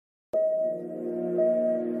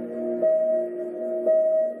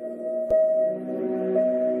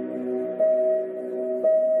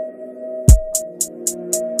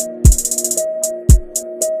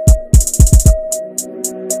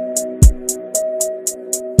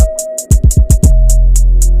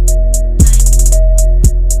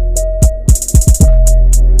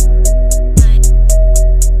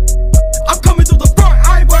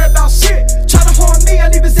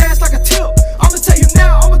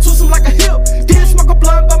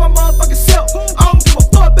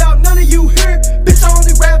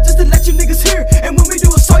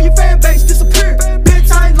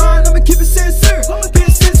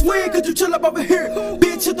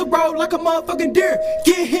fucking deer.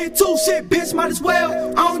 Get hit too, shit, bitch, might as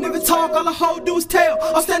well. I don't even talk, all the hoe do is tell.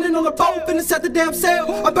 I'm standing on the boat, finna set the damn sail.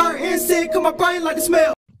 I burn insect, cause my brain like the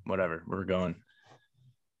smell. Whatever, we're going.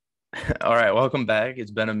 All right, welcome back.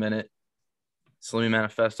 It's been a minute. Slimmy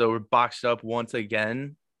Manifesto. We're boxed up once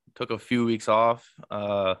again. Took a few weeks off.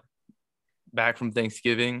 Back from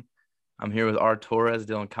Thanksgiving. I'm here with R. Torres,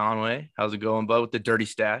 Dylan Conway. How's it going, bud, with the dirty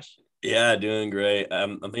stash? Yeah, doing great.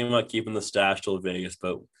 I'm thinking about keeping the stash till Vegas,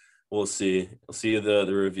 but we'll see. We'll see the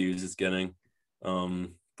reviews it's getting.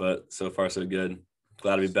 But so far so good.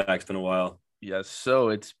 Glad to be back. It's been a while. Yes. So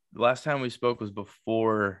it's last time we spoke was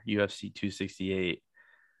before UFC 268.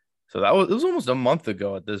 So it was almost a month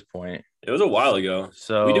ago at this point. It was a while ago.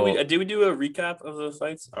 So did we do a recap of the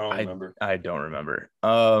fights? I don't remember. I don't remember.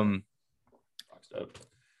 Up.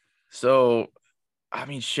 So, I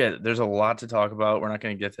mean, shit, there's a lot to talk about. We're not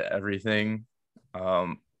going to get to everything.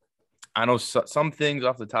 I know some things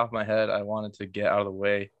off the top of my head I wanted to get out of the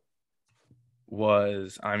way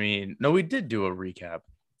no, we did do a recap,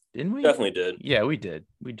 didn't we? Definitely did. Yeah, we did.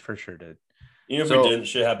 We for sure did. Even if we didn't,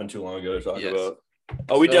 shit happened too long ago to talk about.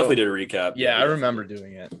 Oh, we definitely did a recap. Yeah, I remember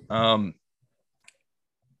doing it.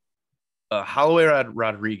 Holloway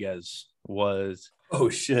Rodriguez was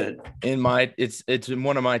shit. It's in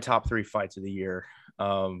one of my top 3 fights of the year.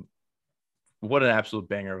 What an absolute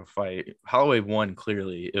banger of a fight. Holloway won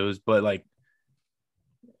clearly. But like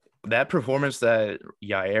that performance that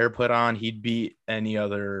Yair put on, he'd beat any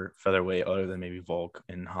other featherweight other than maybe Volk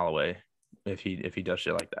and Holloway if he does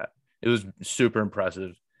shit like that. It was super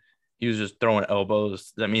impressive. He was just throwing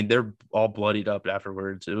elbows. I mean, they're all bloodied up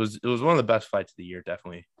afterwards. It was one of the best fights of the year,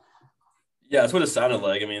 definitely. Yeah, that's what it sounded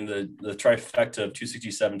like. I mean, the trifecta of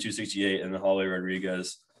 267, 268, and the Holloway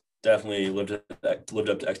Rodriguez definitely lived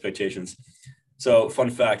up to expectations. So, fun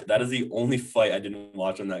fact, that is the only fight I didn't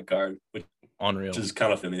watch on that card, which is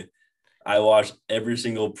kind of funny. I watched every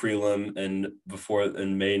single prelim and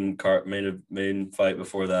main fight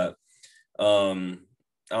before that.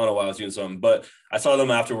 I don't know why I was doing something, but I saw them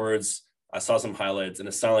afterwards. I saw some highlights, and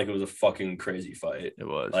it sounded like it was a fucking crazy fight. It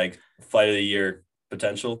was like fight of the year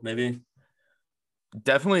potential, maybe.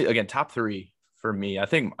 Definitely, again, top 3 for me. I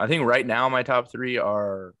think right now my top 3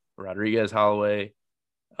 are Rodriguez, Holloway,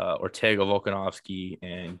 Ortega, Volkanovski,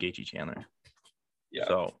 and Gaethje Chandler. Yeah,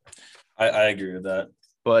 so I agree with that.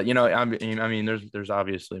 But I mean, there's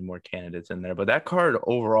obviously more candidates in there, but that card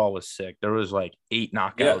overall was sick. There was like 8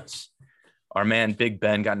 knockouts. Yeah. Our man Big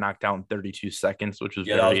Ben got knocked out in 32 seconons, which was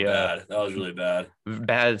that was bad. That was really bad.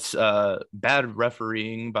 Bad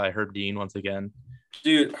refereeing by Herb Dean once again.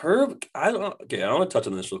 Dude, Herb, I want to touch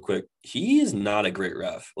on this real quick. He is not a great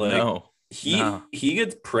ref. He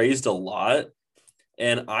gets praised a lot,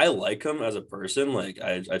 and I like him as a person. Like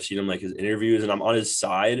I've seen him like his interviews, and I'm on his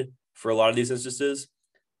side for a lot of these instances.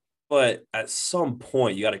 But at some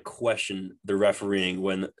point, you got to question the refereeing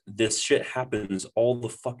when this shit happens all the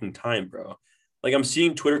fucking time, bro. Like, I'm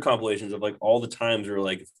seeing Twitter compilations of, like, all the times where,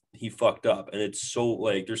 like, he fucked up. And it's so,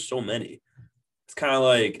 like, there's so many. It's kind of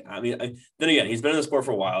like, I mean, then again, he's been in the sport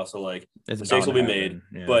for a while. So, like, mistakes will be made.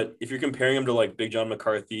 Yeah. But if you're comparing him to, like, Big John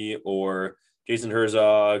McCarthy or Jason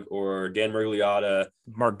Herzog or Dan Miragliotta.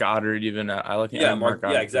 Mark Goddard, even. I like Mark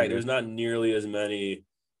Goddard. Yeah, exactly. There's not nearly as many.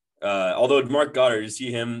 Although Mark Goddard, you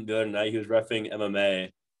see him the other night, he was reffing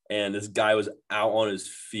MMA, and this guy was out on his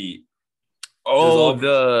feet. Oh,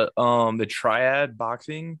 the triad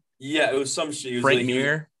boxing. Yeah, it was some shit. Frank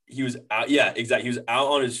Mir. He was out. Yeah, exactly. He was out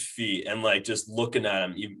on his feet and like just looking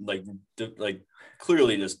at him, like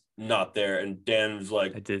clearly just not there. And Dan was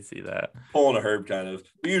like, I did see that pulling a Herb kind of.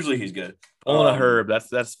 But usually he's good. Pulling a Herb.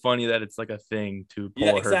 That's funny that it's like a thing to pull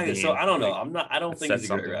a Herb. Exactly. So I don't know. I don't think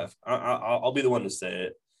he's a great ref. I'll be the one to say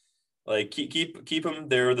it. Like keep him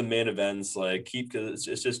there the main events. Like because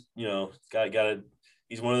it's just got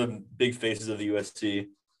he's one of the big faces of the UFC.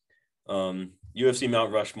 UFC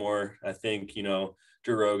Mount Rushmore. I think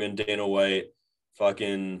Joe Rogan, Dana White,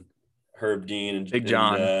 fucking Herb Dean, and Big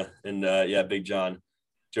John, Big John,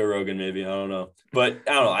 Joe Rogan maybe. I don't know, but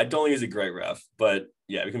I don't know. I don't think he's a great ref, but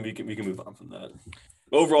yeah, we can move on from that.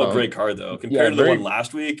 Overall, great card though compared to the one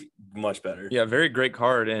last week. Much better. Yeah, very great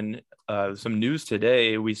card. And some news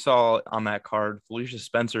today, we saw on that card Felicia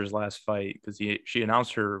Spencer's last fight because she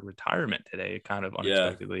announced her retirement today, kind of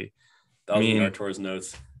unexpectedly. That was in Artur's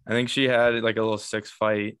notes. I think she had like a little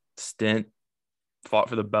 6-fight stint, fought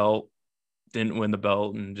for the belt, didn't win the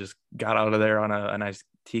belt, and just got out of there on a nice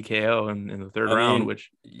TKO in the third round, which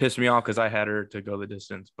pissed me off because I had her to go the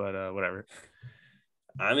distance, but whatever.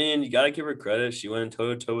 I mean, you got to give her credit. She went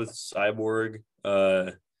toe-to-toe with Cyborg.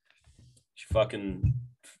 She fucking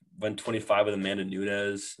went 25 with Amanda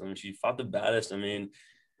Nunes. I mean, she fought the baddest. I mean,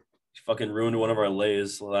 fucking ruined one of our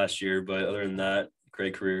lays last year, but other than that,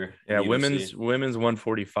 great career. Yeah, women's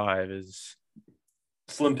 145 is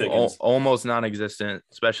slim pickings, almost non-existent,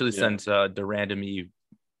 especially since Durandamy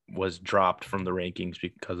was dropped from the rankings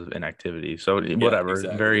because of inactivity. So whatever,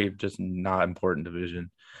 exactly. Very just not important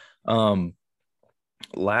division.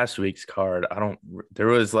 Last week's card, there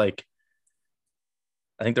was like,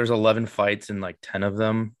 I think there's 11 fights and like 10 of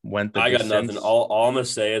them went the distance. Got nothing. All I'm gonna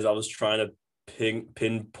say is I was trying to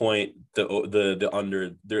pinpoint the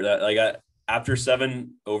under there. That like after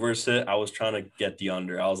 7 overs hit, I was trying to get the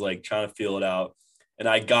under. I was like trying to feel it out, and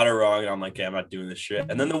I got it wrong. And I'm like, okay, I'm not doing this shit.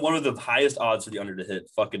 And then the one with the highest odds for the under to hit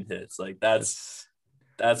fucking hits. Like that's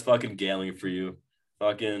fucking gambling for you.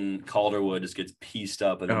 Fucking Calderwood just gets pieced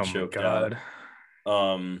up and then choked out.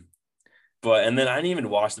 But and then I didn't even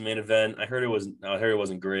watch the main event. I heard it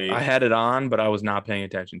wasn't great. I had it on, but I was not paying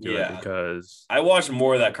attention to it because I watched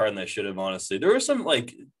more of that card than I should have, honestly. There was some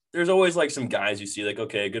like there's always like some guys you see like,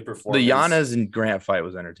 okay, good performance. The Yanez and Grant fight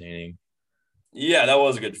was entertaining. Yeah, that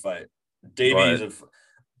was a good fight. Davies,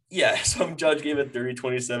 some judge gave it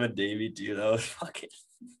 30-27. Davey, dude, that was fucking.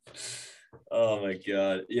 Oh my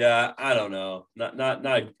god, yeah, I don't know. Not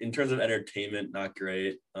in terms of entertainment, not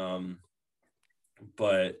great.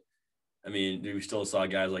 But I mean, we still saw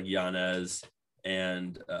guys like Yanez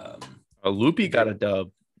and Loopy got a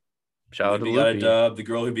dub. Shout out to Loopy. Got a dub. The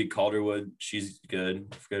girl who beat Calderwood, she's good.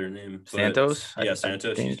 I forget her name. Santos? Yeah,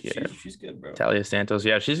 Santos. She's good, bro. Talia Santos.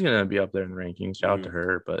 Yeah, she's going to be up there in the rankings. Shout out to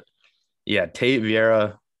her. But yeah, Tate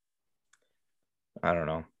Vieira, I don't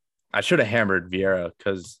know. I should have hammered Vieira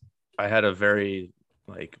because I had a very,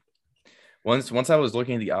 like, once I was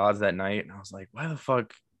looking at the odds that night, and I was like, why the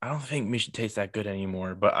fuck? I don't think Miesha Tate's that good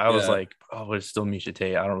anymore. But I was like, but it's still Miesha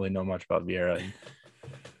Tate. I don't really know much about Vieira.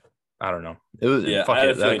 I don't know. It was that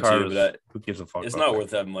card was, who gives a fuck? It's not worth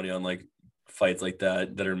having money on like fights like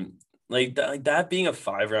that are like that being a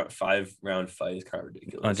 5-round fight is kind of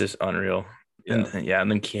ridiculous. Just unreal. Yeah. And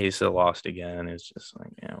then Chiesa lost again. It's just like,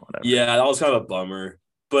 whatever. Yeah, that was kind of a bummer.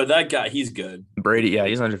 But that guy, he's good. Brady,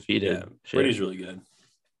 he's undefeated. Yeah, Brady's really good.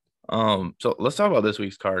 So let's talk about this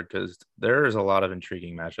week's card because there's a lot of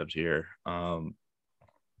intriguing matchups here.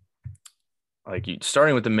 Like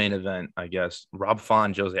starting with the main event, I guess Rob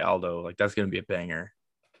Font, Jose Aldo, like that's gonna be a banger.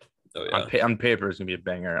 Oh yeah. On paper, it's gonna be a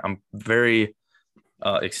banger. I'm very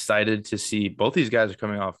excited to see both these guys are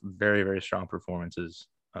coming off very, very strong performances.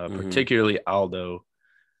 Particularly Aldo,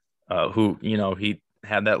 who he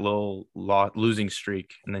had that little losing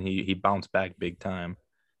streak and then he bounced back big time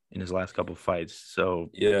in his last couple of fights.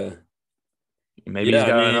 So maybe he's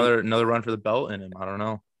got another run for the belt in him. I don't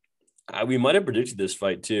know. We might have predicted this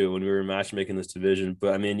fight too when we were matchmaking this division,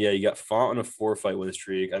 but I mean, you got Font on a 4-fight win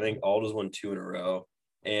streak. I think Aldo's won 2 in a row,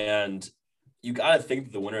 and you got to think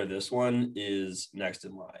that the winner of this one is next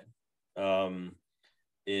in line.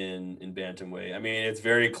 In bantamweight, I mean, it's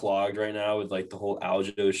very clogged right now with like the whole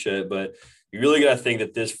Aljo shit, but you really got to think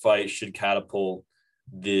that this fight should catapult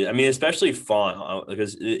especially Font,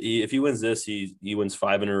 because if he wins this, he wins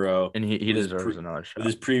 5 in a row, and he deserves another shot. With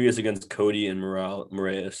his previous against Cody and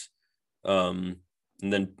Moraes. And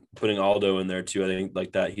then putting Aldo in there too, I think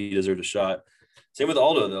like that he deserved a shot. Same with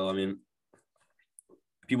Aldo though. I mean,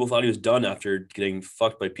 people thought he was done after getting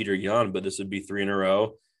fucked by Peter Yan, but this would be 3 in a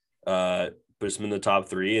row. Puts him in the top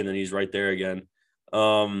 3, and then he's right there again.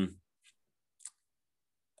 I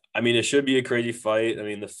mean, it should be a crazy fight. I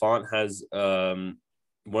mean, the Font has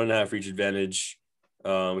 1.5 reach advantage,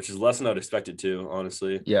 which is less than I'd expect it to,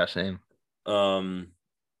 honestly. Yeah, same.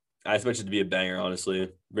 I expect it to be a banger,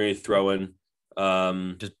 honestly. Very throw-in.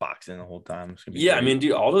 Just boxing the whole time. Yeah, I mean,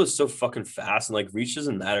 dude, Aldo is so fucking fast, and like reach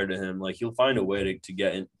doesn't matter to him. Like he'll find a way to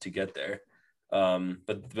get there.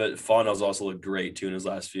 But Font has also looked great too in his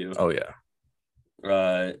last few. Oh yeah.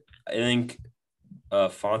 I think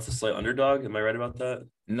Font's a slight underdog. Am I right about that?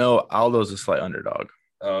 No, Aldo's a slight underdog.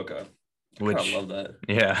 Oh, okay. I love that.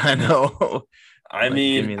 Yeah, I know. I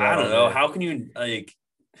mean, I don't know. How can you like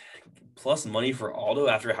plus money for Aldo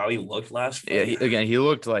after how he looked last fight? Yeah, he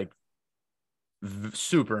looked like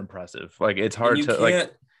super impressive. Like it's hard to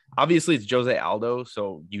like. Obviously, it's Jose Aldo,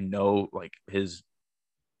 so like his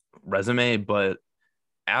resume, but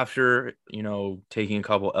after taking a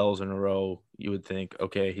couple L's in a row, you would think,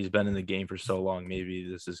 okay, he's been in the game for so long, maybe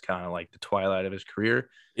this is kind of like the twilight of his career.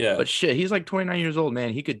 Yeah, but shit, he's like 29 years old,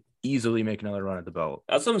 man. He could easily make another run at the belt.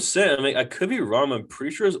 That's what I'm saying. I mean, I could be wrong. I'm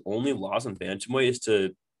pretty sure his only loss in bantamweight is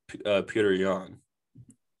to Peter Yan.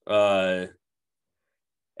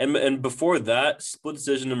 And before that, split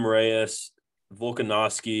decision to Moraes,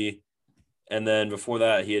 Volkanovski, and then before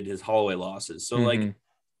that, he had his Holloway losses. So like,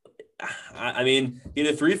 I mean, he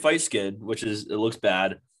had a 3-fight skid, it looks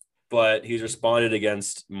bad. but he's responded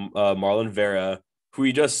against Marlon Vera, who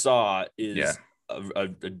we just saw is a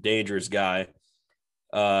dangerous guy,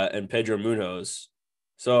 and Pedro Munoz.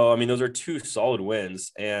 So, I mean, those are two solid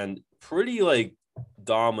wins and pretty, like,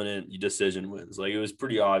 dominant decision wins. Like, it was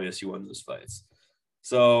pretty obvious he won those fights.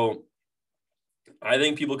 So, I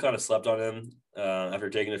think people kind of slept on him after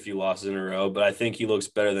taking a few losses in a row, but I think he looks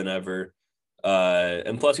better than ever.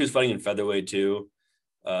 And plus, he was fighting in featherweight, too,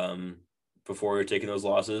 before taking those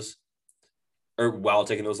losses. Or while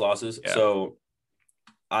taking those losses. Yeah. So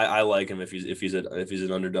I like him if he's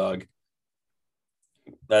an underdog.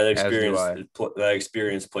 That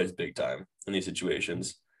experience plays big time in these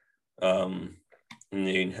situations. I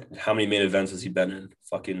mean, how many main events has he been in?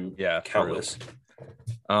 Fucking countless.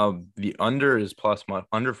 The under is plus money.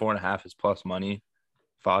 Under 4.5 is plus money.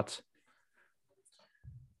 Thoughts?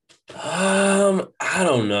 I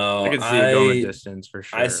don't know. I can see it going the distance for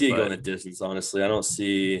sure. I see it going the distance. Honestly, I don't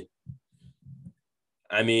see.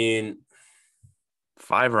 I mean,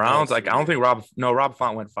 5 rounds. I don't think Rob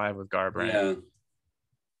Font went 5 with Garbrandt. Yeah.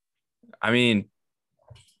 I mean,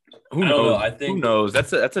 who knows? Who knows?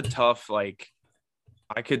 That's a tough, like,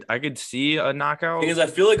 I could see a knockout. Because I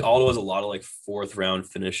feel like Aldo has a lot of like 4th round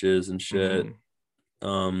finishes and shit.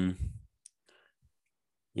 Mm-hmm.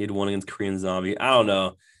 He had one against Korean Zombie. I don't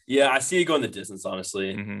know. Yeah, I see it going the distance,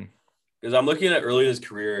 honestly. Because I'm looking at early in his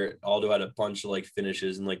career, Aldo had a bunch of like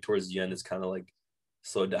finishes, and like towards the end, it's kind of like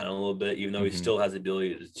slowed down a little bit, even though he still has the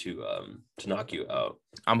ability to knock you out.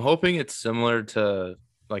 I'm hoping it's similar to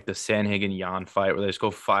like the Sanhagen Jan fight, where they just go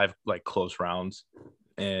 5 like close rounds,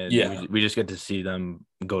 and we just get to see them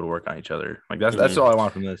go to work on each other. Like that's all I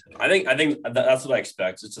want from this. I think that's what I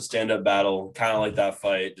expect. It's a stand-up battle, kind of like that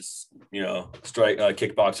fight, just strike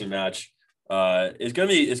kickboxing match. It's gonna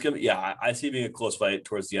be I see it being a close fight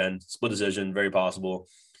towards the end, split decision, very possible.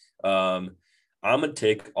 I'm gonna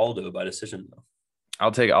take Aldo by decision though.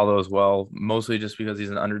 I'll take Aldo as well, mostly just because he's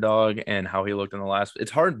an underdog and how he looked in the last. It's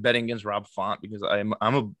hard betting against Rob Font because I'm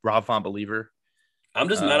a Rob Font believer. I'm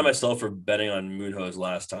just mad at myself for betting on Munoz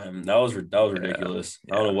last time. That was ridiculous.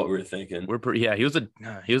 I don't know what we were thinking.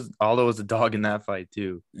 Aldo was a dog in that fight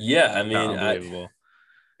too. Yeah, I mean, unbelievable.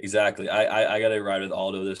 Exactly. I got to ride with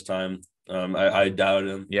Aldo this time. I doubted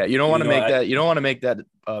him. Yeah, you don't want to make that. You don't want to make that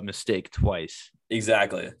mistake twice.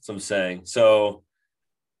 Exactly. That's what I'm saying. So.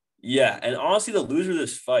 Yeah, and honestly, the loser of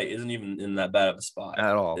this fight isn't even in that bad of a spot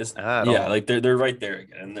at all. Like they're right there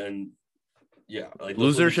again, and then like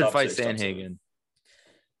loser should fight Sanhagen.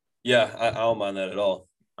 Yeah, I don't mind that at all.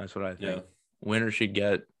 That's what I think. Yeah. Winner should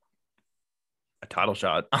get a title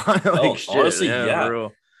shot. Honestly, yeah.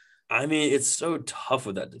 I mean, it's so tough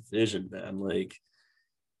with that division, man. Like,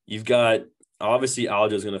 you've got. Obviously,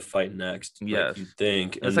 Aldo's going to fight next. Yes, you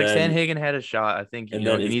think it's like Sanhagen had a shot. I think. And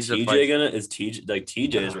then is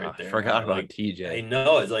TJ is right there? I forgot about TJ. I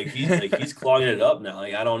know it's like he's clogging it up now.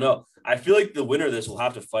 Like I don't know. I feel like the winner of this will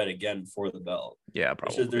have to fight again before the belt. Yeah,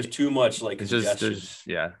 probably. There's too much like it's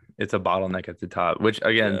it's a bottleneck at the top. Which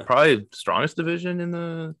again, probably strongest division in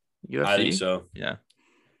the UFC. I think so. Yeah.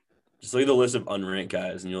 Just look at the list of unranked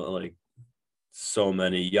guys, and you'll like. So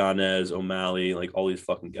many Yanez, O'Malley, like all these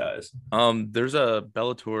fucking guys. There's a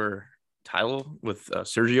Bellator title with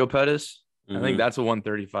Sergio Pettis. I think that's a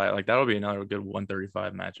 135. Like that'll be another good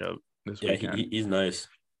 135 matchup this weekend. Yeah, he's nice.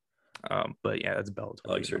 But yeah, that's Bellator.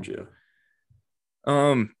 I like Sergio.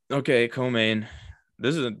 Okay, co-main.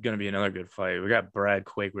 This is gonna be another good fight. We got Brad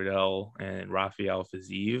Quake Riddell and Rafael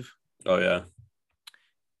Fiziev. Oh yeah.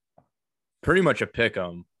 Pretty much a pick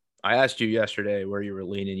 'em. I asked you yesterday where you were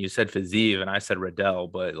leaning. You said Fiziev, and I said Riddell,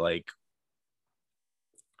 but like,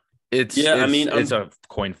 it's a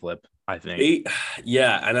coin flip. I think.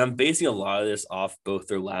 And I'm basing a lot of this off both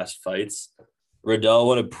their last fights. Riddell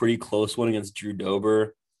won a pretty close one against Drew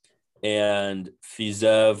Dober, and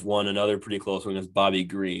Fiziev won another pretty close one against Bobby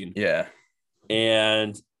Green. Yeah,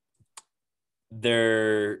 and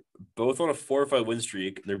they're both on a 4-5 win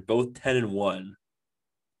streak. They're both 10-1.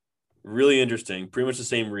 Really interesting. Pretty much the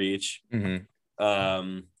same reach. I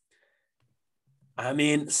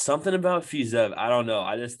mean, something about Fiziev. I don't know.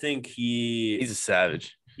 I just think he's a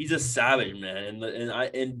savage. He's a savage, man.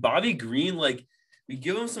 And Bobby Green, like, we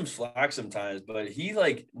give him some slack sometimes, but he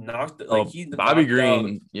like knocked. Bobby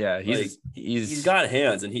Green. Out, yeah, he's got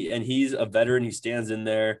hands, and he's a veteran. He stands in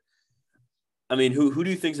there. I mean, who do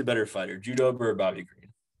you think's a better fighter, Drew Dober or Bobby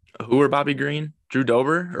Green? Who or Bobby Green? Drew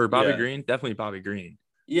Dober or Bobby Green? Definitely Bobby Green.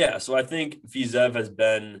 Yeah, so I think Fiziev has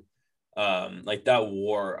been like that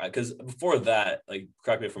war, because before that, like,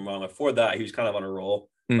 correct me if I'm wrong, before that he was kind of on a roll,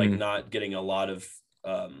 like not getting a lot of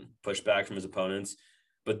pushback from his opponents.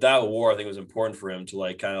 But that war, I think, was important for him to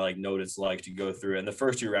like kind of like know what it's like to go through it. And the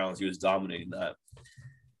first 2 rounds, he was dominating that.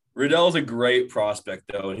 Riddell's a great prospect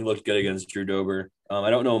though, and he looked good against Drew Dober.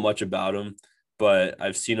 I don't know much about him, but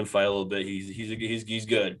I've seen him fight a little bit. He's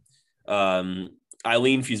good.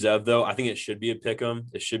 Eileen Fizev though, I think it should be a pick 'em.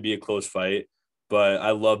 It should be a close fight, but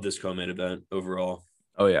I love this co-main event overall.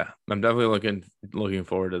 Oh yeah, I'm definitely looking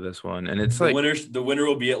forward to this one, and it's the winner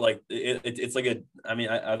will be at like it's like a. I mean,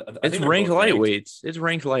 it's ranked lightweights. It's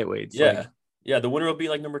ranked lightweights. Yeah, yeah. The winner will be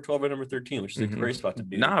like number 12 or number 13, which is a great spot to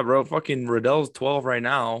be. Nah, bro, fucking Riddell's 12 right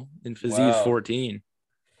now, and Fizie's 14.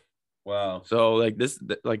 Wow. So like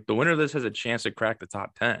the winner of this has a chance to crack the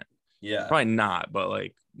top 10. Yeah, probably not, but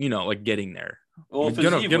like like getting there. Well, if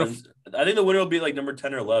wins, I think the winner will be like number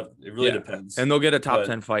 10 or 11. It really depends. And they'll get a top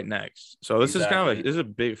 10 fight next. So this is kind of this is a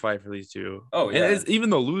big fight for these two. Oh, yeah. And even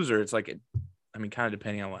the loser, it's like, I mean, kind of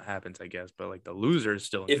depending on what happens, I guess. But like the loser is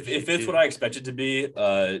still. If it's what I expect it to be,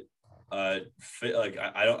 like I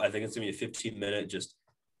think it's gonna be a 15-minute just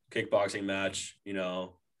kickboxing match.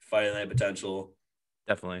 Fighting night potential.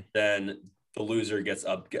 Definitely. Then the loser has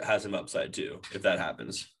some upside too, if that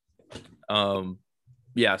happens.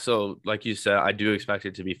 Yeah, so like you said, I do expect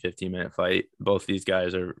it to be a 15-minute fight. Both these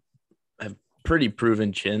guys have pretty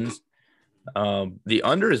proven chins. The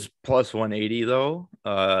under is plus 180 though.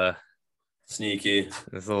 Sneaky.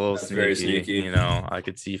 It's a little sneaky, very sneaky. I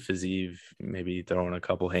could see Fiziev maybe throwing a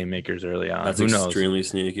couple haymakers early on. That's Who knows? Extremely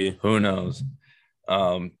sneaky. Who knows?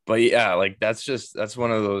 But yeah, like that's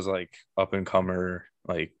one of those like up and comer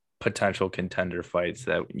like potential contender fights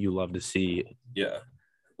that you love to see. Yeah.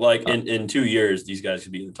 Like in 2 years, these guys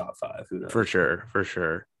could be in the top 5. Who knows? For sure.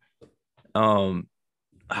 I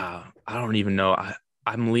don't even know.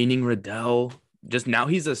 I'm leaning Riddell. Just now,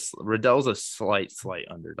 Riddell's a slight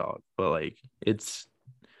underdog, but like it's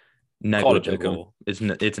negligible.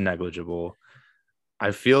 It's negligible. I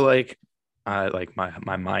feel like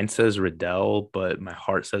my mind says Riddell, but my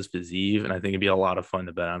heart says Fiziev, and I think it'd be a lot of fun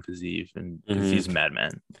to bet on Fiziev, and he's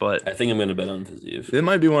madman. But I think I'm gonna bet on Fiziev. It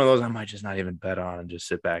might be one of those I might just not even bet on and just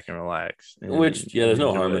sit back and relax. There's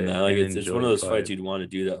no harm in that. Like it's one of those fights you'd want to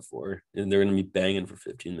do that for, and they're gonna be banging for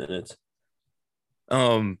 15 minutes.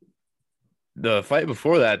 The fight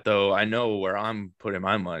before that though, I know where I'm putting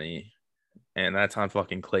my money, and that's on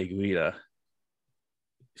fucking Clay Guida.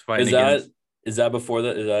 He's fighting Is that before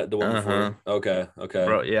that? Is that the one before? Okay.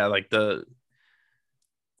 Bro, yeah, like you're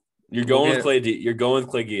going with Clay. You're going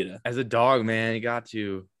with Clay Guida as a dog, man. You got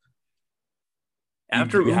to.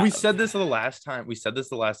 After we said this the last time he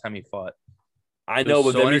fought. I know,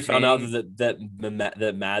 but then we found out that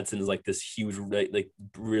Madsen is like this huge, like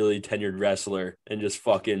really tenured wrestler, and just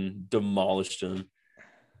fucking demolished him.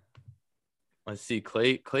 Let's see,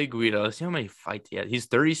 Clay Guida. Let's see how many fights he had. He's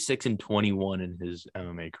 36-21 in his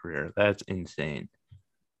MMA career. That's insane.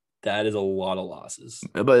 That is a lot of losses.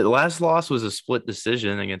 But last loss was a split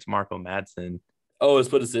decision against Marco Madsen. Oh, a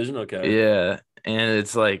split decision? Okay. Yeah. And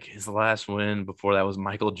it's like his last win before that was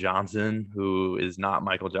Michael Johnson, who is not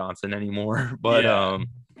Michael Johnson anymore. But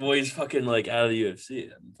well, he's fucking like out of the UFC,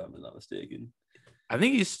 if I'm not mistaken. I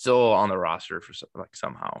think he's still on the roster for like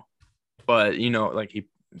somehow. But like he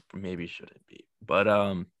maybe shouldn't be.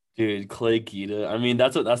 But dude, Clay Guida. I mean,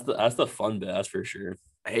 that's the fun bit, that's for sure.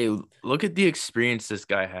 Hey, look at the experience this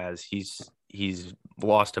guy has. He's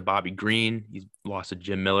lost to Bobby Green, he's lost to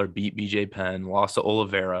Jim Miller, beat BJ Penn, lost to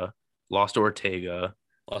Oliveira, lost to Ortega,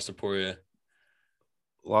 lost to Poirier,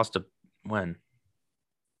 lost to when?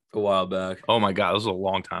 A while back. Oh my god, this was a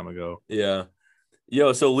long time ago. Yeah.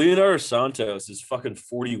 Yo, so Leonardo Santos is fucking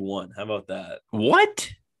 41. How about that?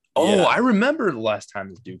 What? Oh, yeah. I remember the last time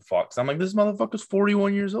this dude fought. Cause I'm like, this motherfucker's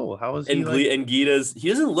 41 years old. How is he? And Guida's, he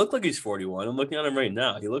doesn't look like he's 41. I'm looking at him right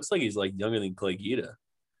now. He looks like he's like younger than Clay Guida.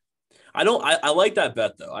 I like that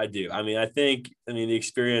bet though. I do. I mean, the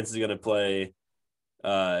experience is going to play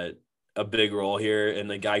a big role here. And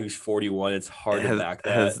the guy who's 41, it's hard to back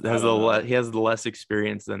that. He has the less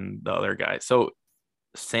experience than the other guy. So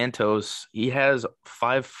Santos, he has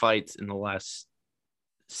 5 fights in the last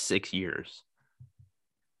 6 years.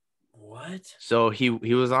 What? So he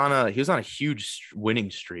was on a huge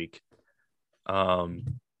winning streak.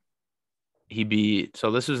 He beat,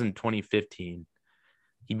 so this was in 2015.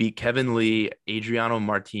 He beat Kevin Lee, Adriano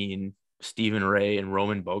Martin, Stephen Ray, and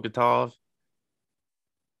Roman Bogatov.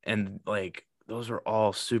 And like those are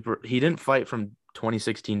all super. He didn't fight from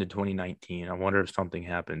 2016 to 2019. I wonder if something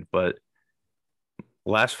happened. But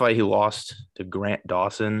last fight he lost to Grant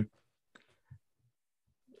Dawson,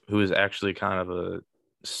 who is actually kind of a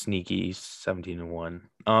sneaky 17-1.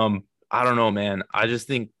 I don't know, man. I just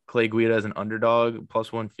think Clay Guida is an underdog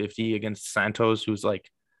plus 150 against Santos, who's like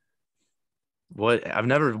what? I've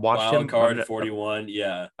never watched Wild him. card 41.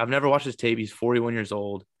 Yeah. I've never watched his tape. He's 41 years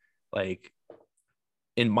old. Like,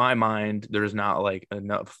 in my mind, there's not like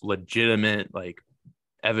enough legitimate like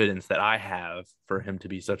evidence that I have for him to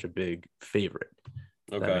be such a big favorite.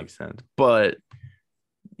 Okay. That makes sense. But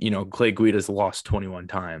Clay Guida's lost 21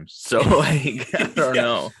 times. So like I don't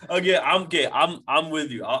know. Okay, I'm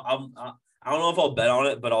with you. I don't know if I'll bet on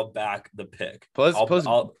it, but I'll back the pick. Plus,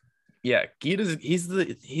 yeah, Guida's he's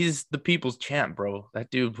the people's champ, bro. That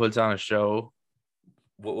dude puts on a show.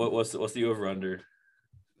 What's the over under?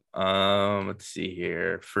 Let's see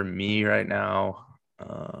here. For me right now,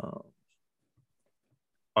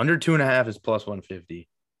 under 2.5 is plus 150.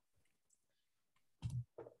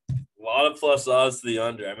 A lot of plus odds to the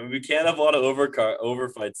under. I mean, we can't have a lot of over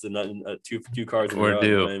fights in two cards in a row. We're due.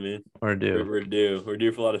 You know what I mean? We're due. We're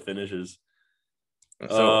due for a lot of finishes.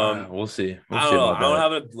 So we'll see. I don't know. I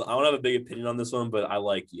don't have a big opinion on this one, but I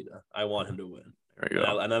like Guida. I want him to win. There we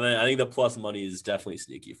go. And I think the plus money is definitely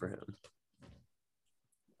sneaky for him.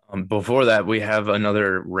 Before that, we have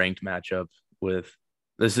another ranked matchup with.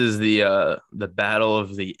 This is the battle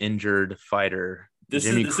of the injured fighter. This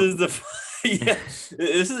is the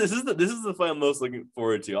fight I'm most looking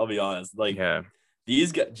forward to. I'll be honest. Like, yeah.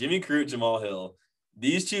 These guys, Jimmy Crute, Jamal Hill,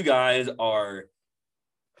 these two guys are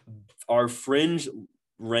fringe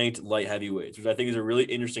ranked light heavyweights, which I think is a really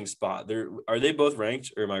interesting spot. Are they both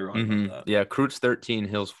ranked, or am I wrong about that? Yeah, Crute's 13,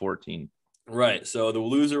 Hill's 14. Right. So the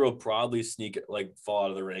loser will probably fall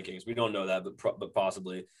out of the rankings. We don't know that, but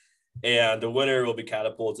possibly. And the winner will be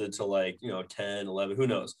catapulted to 10, 11, who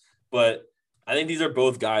knows. But I think these are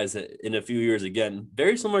both guys that in a few years, again,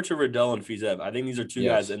 very similar to Riddell and Fiziev. I think these are two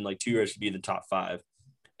guys in 2 years should be the top 5.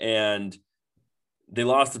 And they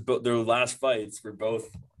lost their last fights were both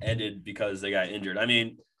ended because they got injured. I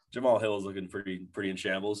mean, Jamal Hill is looking pretty in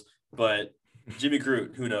shambles, but Jimmy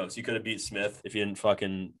Crute, who knows? He could have beat Smith if he didn't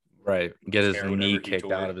fucking get his knee kicked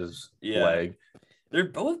out of his leg. They're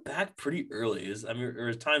both back pretty early.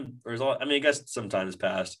 I guess some time has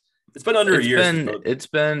passed. It's been under a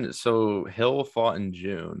year. So Hill fought in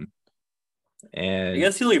June, and I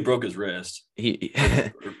guess he only broke his wrist. He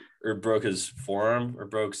or broke his forearm or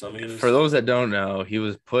broke something. For those that don't know, he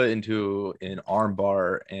was put into an arm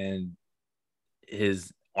bar and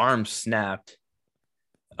his arm snapped.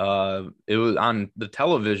 It was on the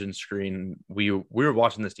television screen. We were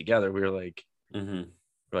watching this together. We were like,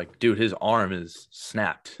 dude, his arm is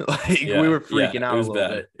snapped. We were freaking out a little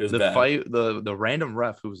bit. It was bad. Fight, the random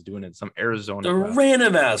ref who was doing it, some Arizona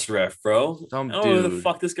random ass ref, bro. I don't know who the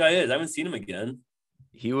fuck this guy is. I haven't seen him again.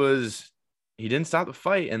 He didn't stop the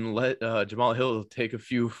fight and let Jamal Hill take a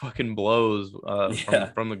few fucking blows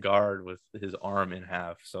from the guard with his arm in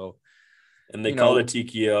half. So, and they called it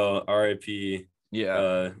TKO, RIP.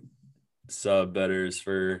 Yeah. Sub betters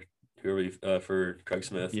for Craig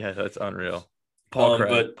Smith. Yeah, that's unreal. Paul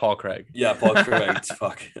Craig. Yeah, Paul Craig.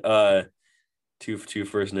 Fuck. Two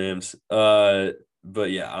first names.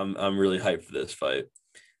 But yeah, I'm really hyped for this fight.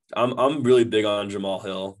 I'm really big on Jamal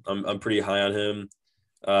Hill. I'm pretty high on him.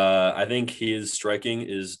 I think his striking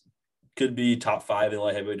could be top 5 in the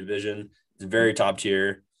light heavyweight division. It's very top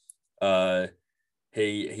tier.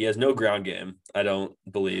 He has no ground game. I don't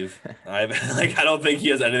believe. I don't think he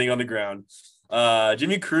has anything on the ground.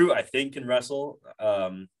 Jimmy Crute, I think, can wrestle.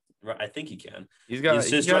 I think he can. He's got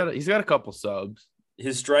a couple subs.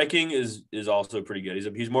 His striking is also pretty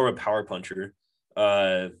good. He's more of a power puncher.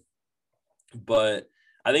 But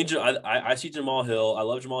I think I see Jamal Hill. I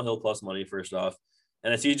love Jamal Hill plus money, first off.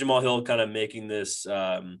 And I see Jamal Hill kind of making this,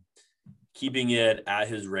 keeping it at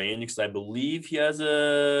his range, because I believe he has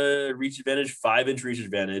a reach advantage, 5-inch reach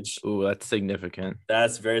advantage. Ooh, that's significant.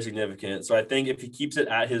 That's very significant. So I think if he keeps it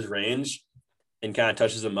at his range and kind of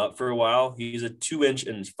touches him up for a while, he's a 2-inch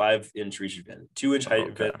and 5-inch reach advantage, 2-inch height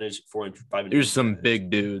advantage, 4-inch, 5-inch. There's some big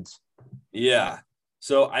dudes. Yeah.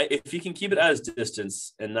 So if he can keep it at his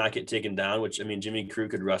distance and not get taken down, which, I mean, Jimmy Crute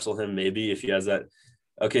could wrestle him maybe if he has that.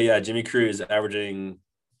 Okay, yeah, Jimmy Crute is averaging,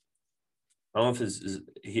 I don't know if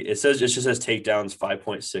it just says takedowns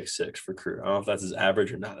 5.66 for Crute. I don't know if that's his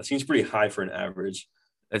average or not. That seems pretty high for an average.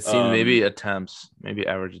 It seems maybe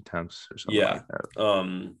average attempts or something like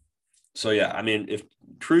that. So yeah, I mean, if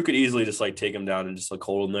Crute could easily just take him down and just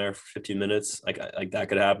hold him there for 15 minutes, like that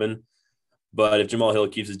could happen. But if Jamal Hill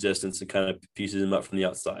keeps his distance and kind of pieces him up from the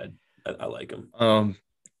outside, I like him.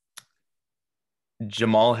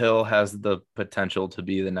 Jamal Hill has the potential to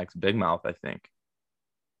be the next Big Mouth, I think.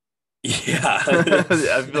 Yeah.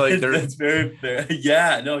 I feel like that's very fair.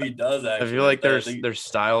 Yeah, no, he does actually. I feel like their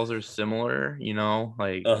styles are similar,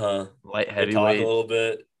 light heavyweight. Talk a little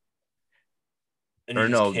bit. And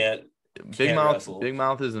Big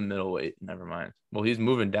Mouth is a middleweight. Never mind. Well, he's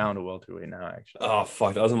moving down to welterweight now, actually. Oh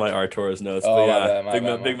fuck, that was in my Arturo's notes. Oh, but yeah, my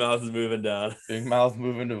bad. Big Mouth is moving down. Big Mouth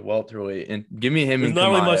moving to welterweight, and give me him. There's and not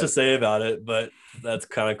really Chimaev. much to say about it, but that's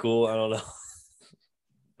kind of cool. I don't know.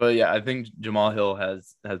 But yeah, I think Jamal Hill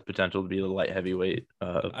has potential to be the light heavyweight.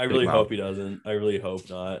 I really hope he doesn't. I really hope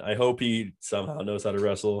not. I hope he somehow knows how to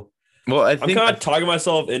wrestle. Well, I'm kind of talking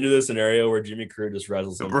myself into this scenario where Jimmy Crute just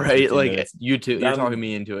wrestles him. Right, like minutes. You too. You're talking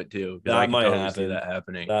me into it too. That might happen. See that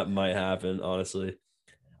happening. That might happen. Honestly,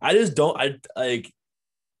 I just don't.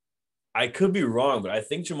 I could be wrong, but I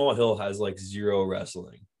think Jamal Hill has like zero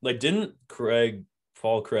wrestling. Like, didn't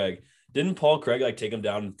Paul Craig like take him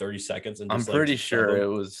down in 30 seconds? And just, I'm pretty sure it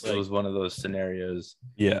was one of those scenarios.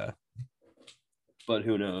 Yeah, but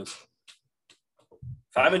who knows?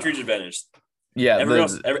 5-inch reach advantage. Yeah,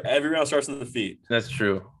 every round starts on the feet. That's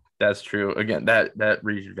true. Again, that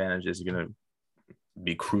reach advantage is going to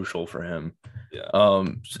be crucial for him. Yeah.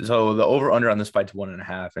 So the over under on this fight's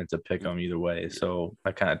 1.5, and it's a pick 'em either way. So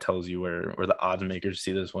that kind of tells you where the odds makers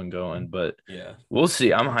see this one going. But yeah, we'll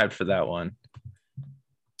see. I'm hyped for that one.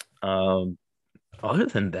 Other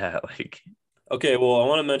than that, like, okay. Well, I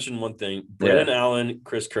want to mention one thing: Brandon Allen,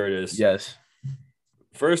 Chris Curtis. Yes.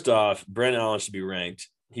 First off, Brandon Allen should be ranked.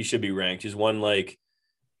 He should be ranked. He's won like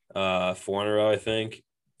 4 in a row, I think.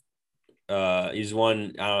 He's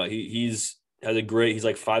won. I don't know. He's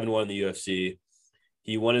like 5-1 in the UFC.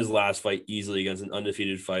 He won his last fight easily against an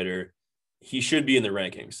undefeated fighter. He should be in the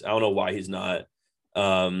rankings. I don't know why he's not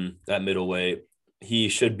at middleweight. He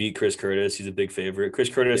should beat Chris Curtis. He's a big favorite. Chris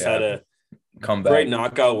Curtis had a great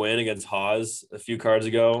knockout win against Haas a few cards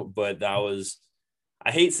ago, but that was,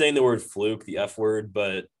 I hate saying the word fluke, the F word,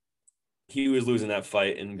 but he was losing that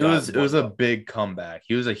fight, and it was a big comeback.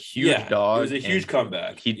 He was a huge dog. It was a huge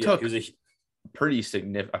comeback. He was a pretty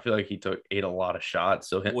significant. I feel like he ate a lot of shots.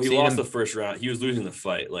 So he lost the first round. He was losing the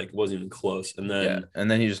fight, like wasn't even close. And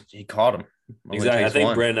then he caught him. Exactly. I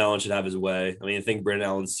think Brandon Allen should have his way. I mean, I think Brandon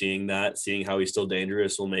Allen seeing how he's still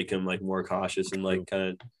dangerous will make him like more cautious and like kind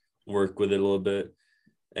of work with it a little bit.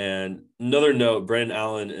 And another note, Brandon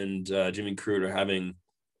Allen and Jimmy Crute are having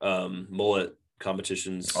mullet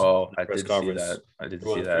competitions. Oh, I did see that. I did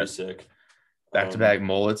see that. Sick. Back-to-back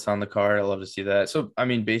mullets on the card. I love to see that. So, I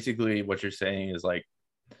mean, basically what you're saying is like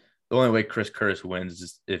the only way Chris Curtis wins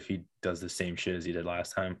is if he does the same shit as he did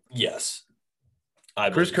last time. Yes.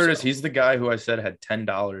 Chris Curtis, he's the guy who I said had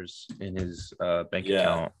 $10 in his bank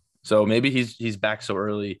account. So maybe he's back so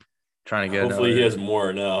early trying to get hopefully he has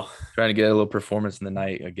more now. Trying to get a little performance in the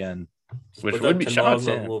night again. Which would be shocked.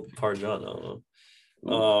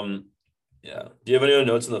 Yeah. Do you have any other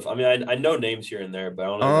notes on the? I mean, I know names here and there, but I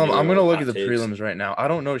don't know. I'm gonna look at the prelims right now. I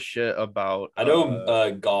don't know shit about. I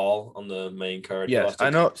know Gall on the main card. Yes, I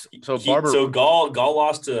know. So Gall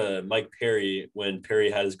lost to Mike Perry when Perry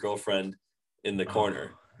had his girlfriend in the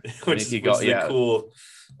corner, which is a cool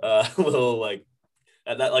little like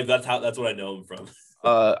that. Like that's what I know him from.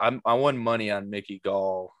 I won money on Mickey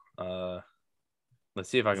Gall. Let's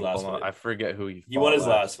see if I can pull him. I forget who he won his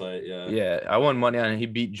last fight. Yeah. Yeah. I won money on him. He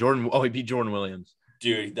beat Jordan. Oh, he beat Jordan Williams.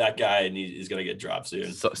 Dude, that guy is going to get dropped soon.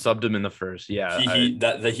 Subbed him in the first. Yeah.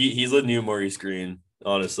 He's the new Maurice Green,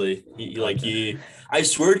 honestly. I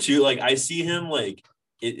swear to, like, I see him like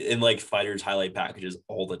in like fighters highlight packages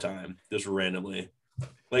all the time, just randomly.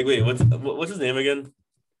 Like, wait, what's his name again?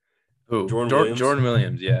 Who? Jordan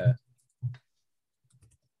Williams. Yeah.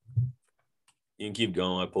 You can keep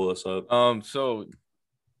going. I pull this up. So,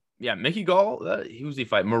 yeah, Mickey Gall. Who's he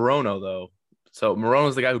fight? Morono though. So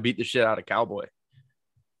Morono's the guy who beat the shit out of Cowboy.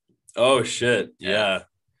 Oh shit! Yeah.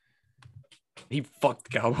 He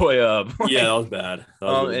fucked Cowboy up. Yeah, that was bad.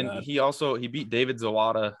 Really bad. He beat David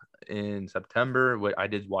Zawada in September. I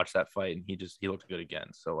did watch that fight, and he looked good again.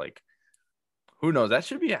 So like, who knows? That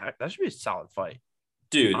should be a solid fight,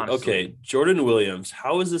 dude. Honestly. Okay, Jordan Williams.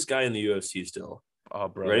 How is this guy in the UFC still? Oh,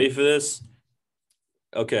 bro. Ready for this?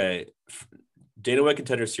 Okay, Dana White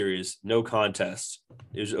Contender Series, no contest.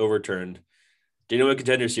 It was overturned. Dana White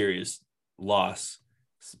Contender Series, loss,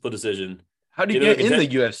 split decision. How did he get in the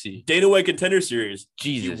UFC? Dana White Contender Series.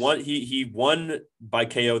 Jesus. He won by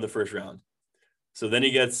KO in the first round. So then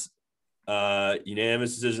he gets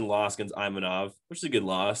unanimous decision loss against Imanov, which is a good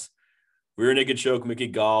loss. Rear naked choke, Mickey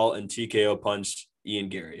Gall, and TKO punched Ian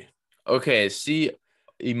Gary. Okay, see.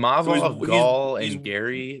 Imavov, Gall, and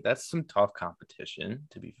Gary, that's some tough competition,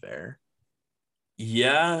 to be fair.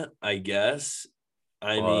 Yeah, I guess.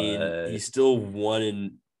 I mean, he's still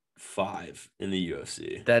 1-5 5 in the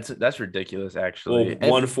UFC. That's ridiculous, actually.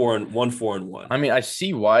 Well, 1-4-1. I mean, I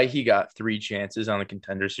see why he got 3 chances on the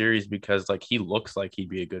Contender Series because like he looks like he'd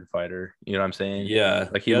be a good fighter. You know what I'm saying? Yeah,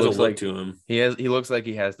 like he has looks a look like to him. He looks like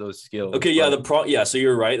he has those skills. Okay, yeah, so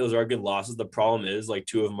you're right. Those are good losses. The problem is like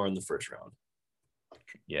 2 of them are in the first round.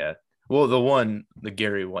 Yeah. Well, the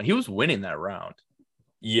Gary one, he was winning that round.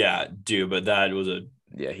 Yeah, dude, but that was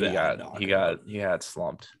he got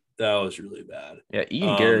slumped. That was really bad. Yeah,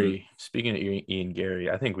 Ian Gary. Speaking of Ian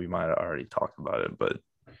Gary, I think we might have already talked about it, but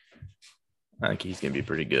I think he's gonna be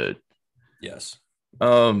pretty good. Yes.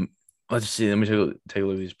 Let's see. Let me take a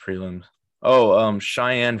look at these prelims. Oh,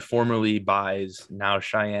 Cheyenne, formerly Buys, now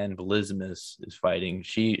Cheyenne Belismus is fighting.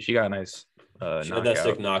 She got a nice she had that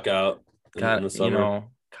sick knockout in the summer.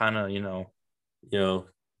 Kind of, I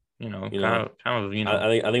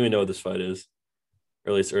think we know what this fight is,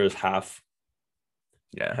 or at least it's half.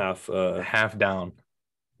 Yeah, half down.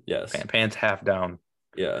 Yes, pants half down.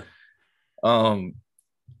 Yeah.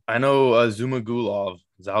 I know Zalga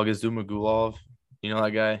Zumagulov. You know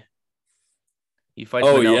that guy? He fights.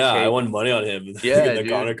 Oh yeah, I won money on him. Yeah, the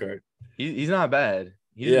Connor card. He's not bad.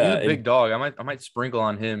 He's a big dog. I might sprinkle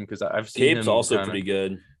on him because I've seen Cape's him. Also pretty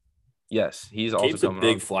good. Yes, he's Cape's also a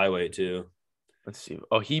big flyweight too. Let's see.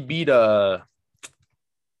 Oh, he beat the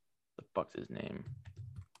fuck's his name?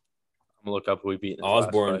 I'm gonna look up who he beat.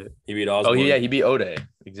 Osborne. He beat Osborne. Oh, he beat Ode.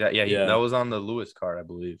 Exactly. Yeah, that was on the Lewis card, I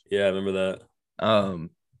believe. Yeah, I remember that.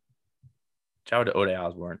 Shout out to Ode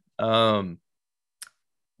Osborne.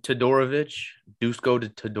 Todorovic, Dusko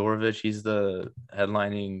Todorovic. He's the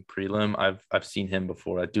headlining prelim. I've seen him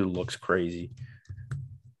before. That dude looks crazy.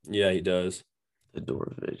 Yeah, he does.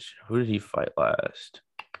 Todorovic. Who did he fight last?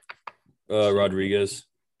 Rodriguez.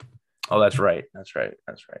 Oh, that's right.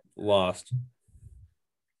 Lost.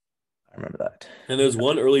 I remember that. And there's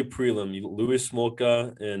one early prelim, Luis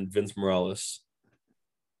Smolka and Vince Morales.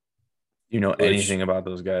 You know anything about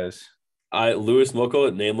those guys? Luis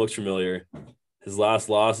Smolka, name looks familiar. His last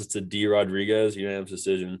loss is to D. Rodriguez, unanimous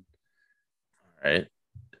decision. All right.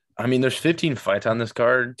 I mean, there's 15 fights on this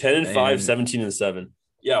card. 10-5, 17-7.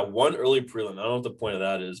 Yeah, one early prelim. I don't know what the point of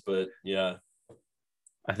that is, but yeah.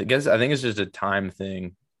 I think it's just a time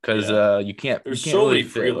thing. Because you can't. There's you can't so really many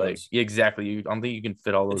fit, prelims. exactly. I don't think you can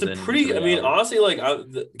fit all those in. It's a pretty. I mean, honestly,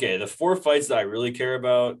 the 4 fights that I really care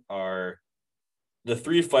about are the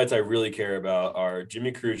 3 fights I really care about are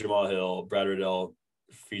Jimmy Cruz, Jamal Hill, Brad Riddell,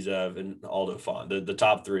 Fizev, and Aldo Font. The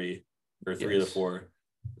top 3 or 3 of the 4.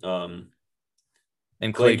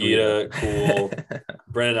 And Clay Guida, cool.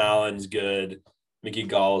 Brennan Allen's good. Mickey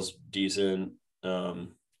Gall's decent.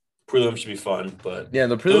 Prelim should be fun, but yeah,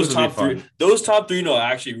 the prelims will be fun. Those top 3,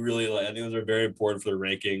 actually really I think those are very important for the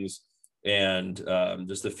rankings and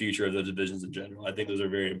just the future of the divisions in general. I think those are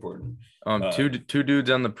very important. Two dudes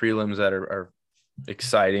on the prelims that are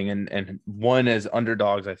exciting and one as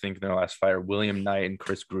underdogs, I think, in their last fight are William Knight and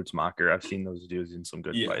Chris Grutzmacher. I've seen those dudes in some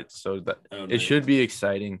good fights, so that it should be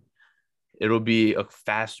exciting. It'll be a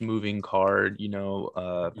fast-moving card,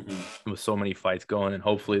 with so many fights going, and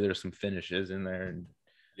hopefully there's some finishes in there. And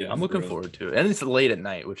I'm looking forward to it, and it's late at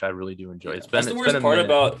night, which I really do enjoy. That's the worst part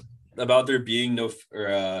about there being no,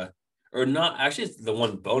 or not. Actually, it's the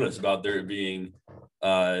one bonus about there being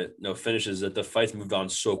no finishes that the fights moved on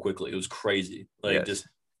so quickly. It was crazy. Just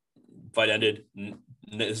fight ended.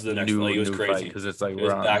 This is the next fight. It was crazy because it's like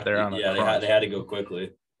we're on there on. Yeah, they had to go quickly.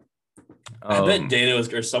 I bet Dana was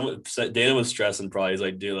stressing. Probably he's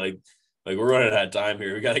like, dude, like we're running out of time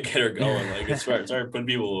here. We got to get her going. It's start putting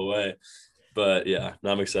people away. But yeah,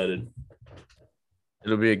 no, I'm excited.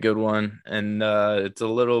 It'll be a good one, and it's a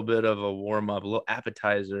little bit of a warm up, a little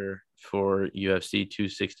appetizer for UFC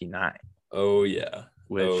 269. Oh yeah,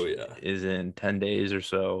 which is in 10 days or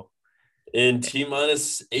so. In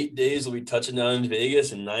T-minus 8 days, we'll be touching down in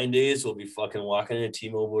Vegas. In 9 days, we'll be fucking walking into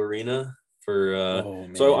T-Mobile Arena for.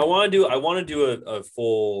 So I want to do a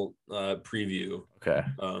full preview. Okay.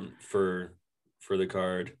 For the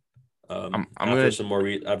card. I'm after gonna some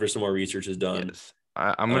more research is done. Yes.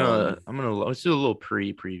 I'm gonna let's do a little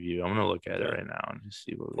preview. I'm gonna look at it right now and just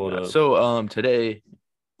see what we got. So today,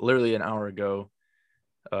 literally an hour ago,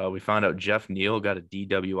 we found out Jeff Neal got a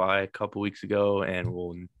DWI a couple weeks ago and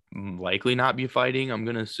will likely not be fighting. I'm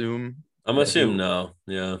gonna assume. No.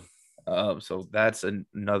 Yeah. So that's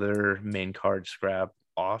another main card scrap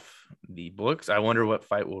off the books. I wonder what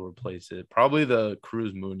fight will replace it. Probably the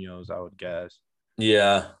Cruz Munoz, I would guess.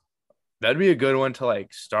 Yeah. That'd be a good one to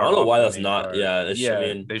start. I don't know why that's not. Card. Yeah.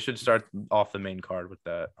 They should start off the main card with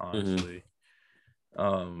that, honestly.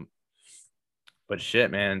 Mm-hmm. But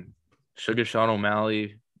shit, man. Sugar Sean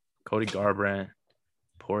O'Malley, Cody Garbrandt,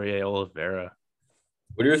 Poirier Oliveira.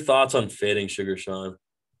 What are your thoughts on fading Sugar Sean?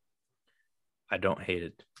 I don't hate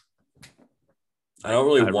it. I don't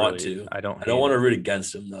really want to. I don't want to root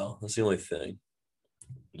against him though. That's the only thing.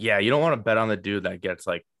 Yeah, you don't want to bet on the dude that gets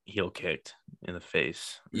like heel kicked in the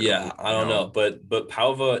face. Yeah, I don't know. But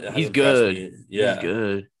Pauva, he's good. Me. Yeah, he's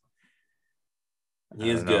good. He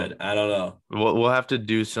is good. I don't know. We'll have to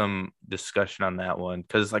do some discussion on that one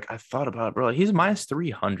because like I thought about it, bro. He's minus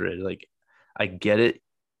 300. Like I get it.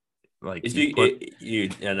 Like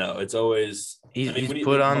I know it's always. He's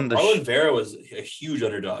put on the. Marlon Vera was a huge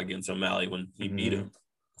underdog against O'Malley when he beat him.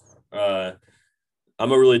 I'm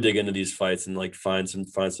gonna really dig into these fights and like find some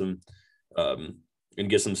and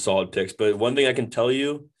get some solid picks. But one thing I can tell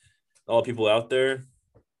you, all people out there,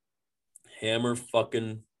 hammer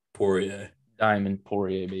fucking Poirier. Diamond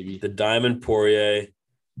Poirier, baby. The Diamond Poirier.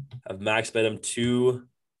 I've max bet him 2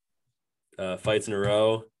 fights in a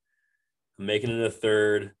row. I'm making it a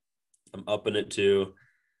third. I'm upping it 2.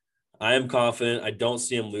 I am confident. I don't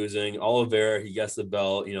see him losing. Oliveira, he gets the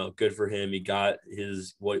belt. You know, good for him. He got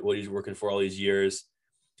his what he's working for all these years.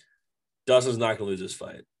 Dustin's not going to lose this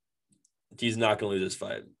fight. He's not going to lose this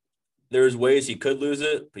fight. There's ways he could lose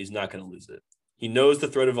it, but he's not going to lose it. He knows the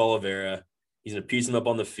threat of Oliveira. He's going to piece him up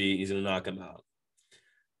on the feet. He's going to knock him out.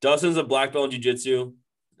 Dustin's a black belt in jiu-jitsu.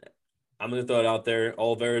 I'm going to throw it out there.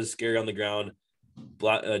 Oliveira is scary on the ground.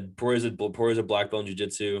 Poirier's a black belt in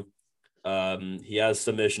jiu-jitsu. He has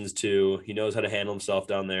submissions too. He knows how to handle himself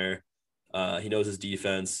down there. He knows his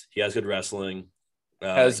defense. He has good wrestling.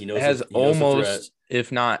 He knows almost,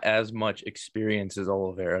 if not as much experience as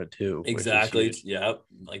Oliveira too. Exactly. Yeah.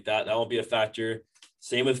 Like that won't be a factor.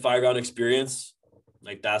 Same with 5-round experience.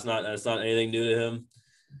 Like that's not anything new to him.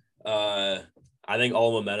 I think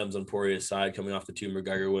all momentum's on Poirier's side coming off the 2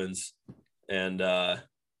 McGregor wins. And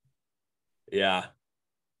yeah.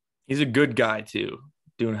 He's a good guy too,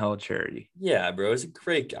 doing hella charity. Yeah, bro. He's a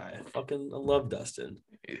great guy. I love Dustin.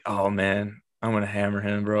 Oh man. I'm gonna hammer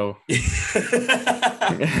him, bro. Also,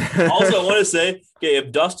 I want to say, okay,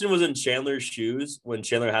 if Dustin was in Chandler's shoes when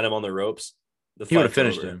Chandler had him on the ropes, he would have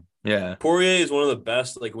finished him. Yeah. Poirier is one of the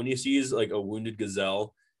best. Like when he sees like a wounded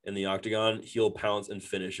gazelle in the octagon, he'll pounce and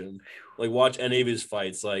finish him. Like watch any of his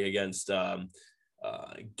fights, like against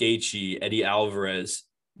Gaethje, Eddie Alvarez,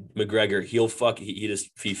 McGregor.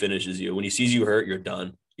 He finishes you. When he sees you hurt, you're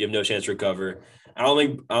done. You have no chance to recover. I don't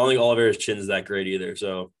think Oliveira's chin is that great either.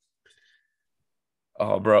 So.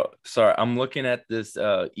 Oh, bro. Sorry. I'm looking at this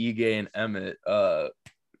Ige and Emmett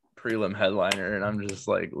prelim headliner, and I'm just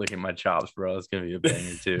like licking my chops, bro. It's going to be a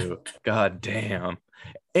banger, too. God damn.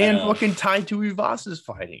 And fucking Tai Tuivasa's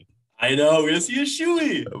fighting. I know. We're going to see a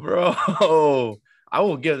shoey. Bro. I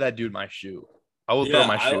will give that dude my shoe. I will throw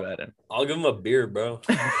my shoe at him. I'll give him a beer, bro.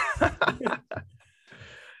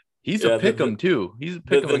 He's a pick'em, too. He's a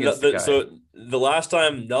pick'em against the guy. So the last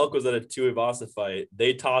time Nelk was at a Tuivasa fight,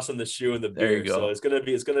 they tossed him the shoe and the beer. There you go. So it's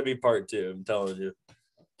gonna be part 2. I'm telling you.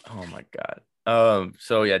 Oh my god.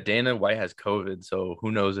 So yeah, Dana White has COVID, so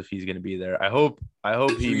who knows if he's gonna be there. I hope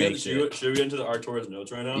he makes it. Should we get into the Artur's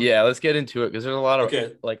notes right now? Yeah, let's get into it because there's a lot of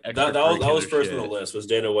like that was first on the list was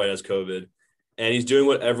Dana White has COVID, and he's doing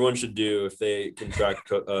what everyone should do if they contract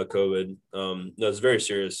COVID. No, it's very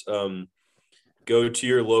serious. Go to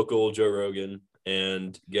your local Joe Rogan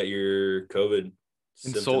and get your COVID.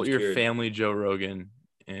 Consult your family, Joe Rogan,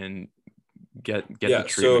 and get the treatment.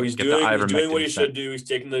 So he's doing what he should do. He's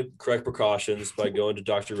taking the correct precautions by going to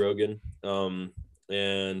Dr. Rogan.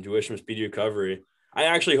 And wish him a speedy recovery. I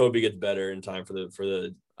actually hope he gets better in time for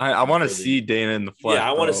the. I want to see Dana in the flesh. Yeah,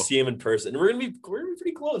 I want to see him in person. We're gonna be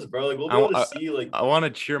pretty close, bro. Like we'll be able to see. Like I want to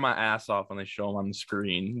cheer my ass off when they show him on the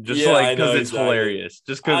screen, just because it's hilarious.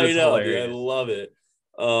 Just because it's hilarious. Dude, I love it.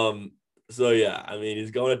 So yeah, I mean he's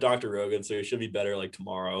going to Dr. Rogan, so he should be better like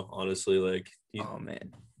tomorrow. Honestly, like oh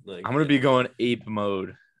man, like I'm gonna be going ape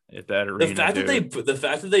mode at that arena. The fact that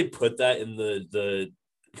they put that in the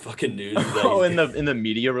fucking news. In the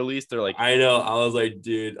media release, they're like, I know. I was like,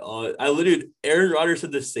 dude, Aaron Rodgers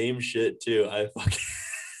said the same shit too. I fucking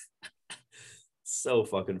so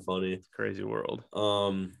fucking funny. It's crazy world.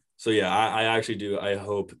 So yeah, I actually do. I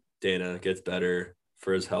hope Dana gets better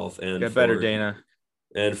for his health and get better, Dana.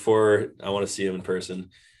 And I want to see him in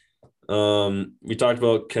person. We talked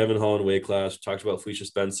about Kevin Hall in weight class. We talked about Felicia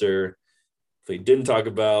Spencer. What we didn't talk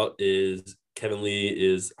about is Kevin Lee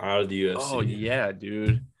is out of the UFC. Oh yeah,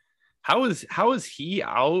 dude. How is he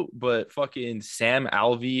out? But fucking Sam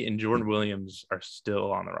Alvey and Jordan Williams are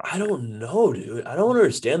still on the roster. I don't know, dude. I don't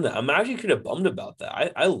understand that. I'm actually kind of bummed about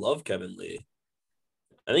that. I love Kevin Lee.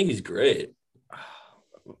 I think he's great.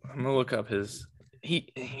 I'm gonna look up his. He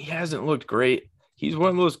hasn't looked great. He's one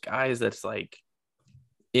of those guys that's like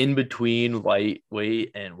in between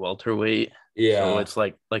lightweight and welterweight. Yeah. So it's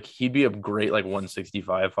like he'd be a great like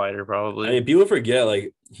 165 fighter probably. I mean, people forget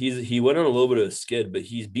like he went on a little bit of a skid, but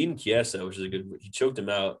he's beaten Chiesa, which is a good. He choked him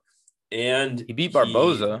out, and he beat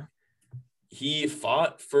Barboza. He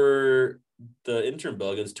fought for the interim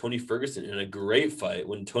belt against Tony Ferguson in a great fight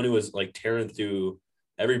when Tony was like tearing through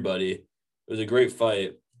everybody. It was a great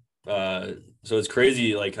fight. So it's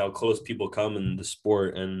crazy like how close people come in the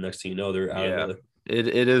sport, and next thing you know, they're out of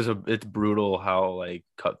the. It's brutal how like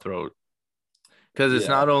cutthroat, because it's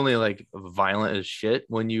not only like violent as shit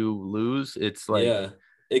when you lose. It's like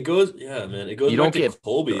it goes man. It goes. You back don't get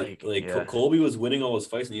Colby. Colby was winning all his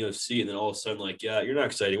fights in the UFC, and then all of a sudden like you're not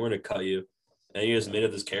exciting. We're gonna cut you, and he just made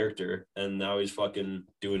up this character, and now he's fucking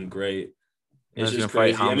doing great. It's just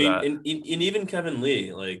crazy. I mean, and even Kevin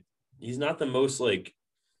Lee, like he's not the most like.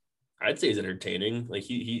 I'd say he's entertaining. Like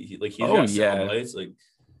he's got sound bites. Like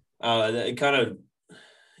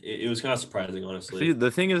it was kind of surprising, honestly. See, the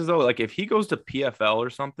thing is though, like if he goes to PFL or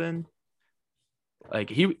something, if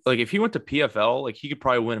he went to PFL, like he could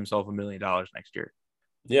probably win himself $1 million next year.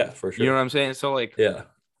 Yeah, for sure. You know what I'm saying? So like,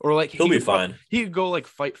 or like he'll be fine. He could go like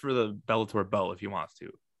fight for the Bellator belt if he wants to.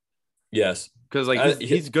 Yes, because like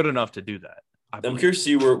he's good enough to do that. I'm curious to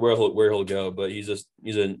see where he'll go, but he's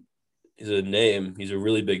a name. He's a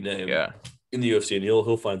really big name. Yeah, in the UFC, and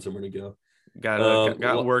he'll find somewhere to go.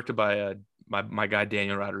 Got worked by my guy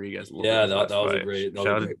Daniel Rodriguez. Yeah, that was a great.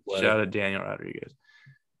 Shout out Daniel Rodriguez.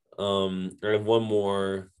 I have one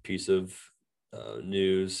more piece of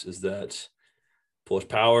news is that Polish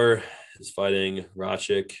Power is fighting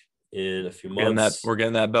Racic in a few months. We're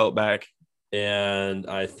getting that belt back, and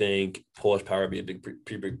I think Polish Power would be a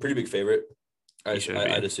pretty big favorite. I'd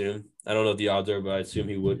assume. I don't know what the odds are, but I assume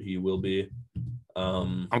he will be.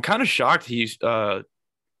 I'm kind of shocked he's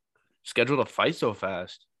scheduled a fight so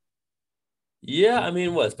fast. Yeah, I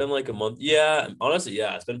mean, it's been like a month. Yeah, honestly,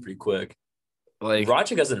 it's been pretty quick. Like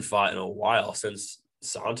Racic hasn't fought in a while since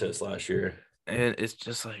Santos last year, and it's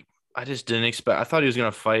just like I just didn't expect. I thought he was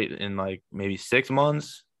gonna fight in like maybe 6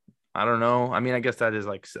 months. I don't know. I mean, I guess that is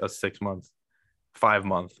like a 6 month, 5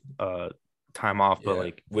 month time off,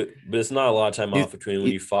 but it's not a lot of time off between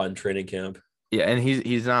when you fought in training camp. Yeah, and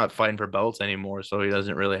he's not fighting for belts anymore, so he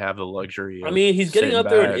doesn't really have the luxury. I mean, he's getting up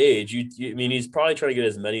there in age. I mean, he's probably trying to get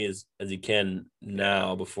as many as he can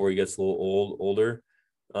now before he gets a little older.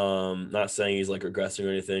 Not saying he's like regressing or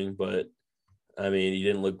anything, but I mean, he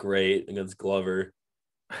didn't look great against Glover.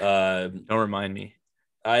 Don't remind me.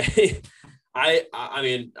 I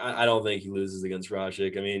mean, I don't think he loses against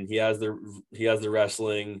Racic. I mean, he has the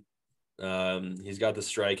wrestling. He's got the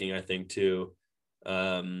striking, I think, too.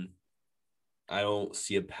 I don't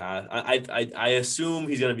see a path. I assume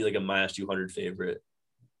he's going to be like a -200 favorite.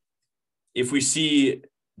 If we see,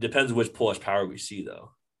 depends which Polish Power we see,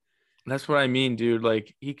 though. That's what I mean, dude.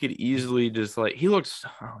 Like he could easily just like he looks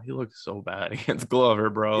so bad against Glover,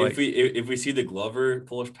 bro. If we see the Glover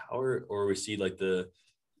Polish Power, or we see like the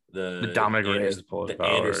Dominic Reyes Polish Power,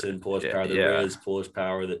 Anderson Polish Power, the Reyes Polish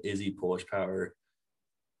Power, the Izzy Polish Power,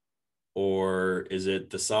 or is it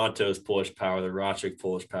the Santos Polish Power, the Racic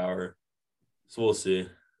Polish Power? So we'll see.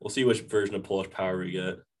 We'll see which version of Polish Power we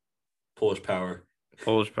get. Polish Power.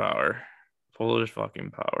 Polish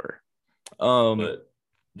fucking power. But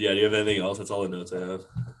yeah, do you have anything else? That's all the notes I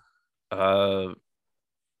have.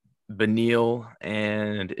 Beneil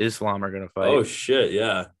and Islam are gonna fight. Oh shit,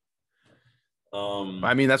 yeah.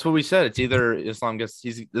 I mean, that's what we said. It's either Islam gets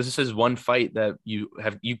this is his one fight that you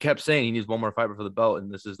kept saying he needs one more fight for the belt, and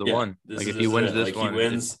this is the one. Like if he wins this one, he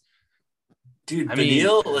wins. Dude,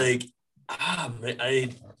 Beneil, like I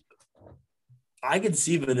could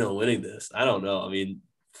see Beneil winning this. I don't know. I mean,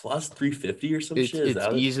 plus 350 or some shit. It's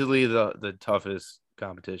easily the toughest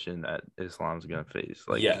competition that Islam's gonna face.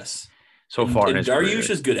 Like yes. So far, and Dariush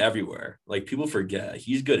is good everywhere. Like people forget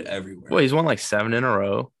he's good everywhere. Well, he's won like 7 in a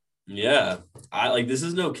row. Yeah, this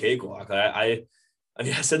is no cakewalk. I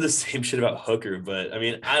mean, I said the same shit about Hooker, but I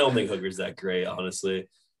mean, I don't think Hooker's that great, honestly.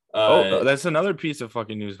 That's another piece of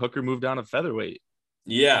fucking news. Hooker moved down to featherweight.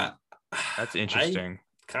 Yeah, that's interesting.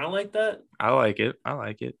 Kind of like that. I like it.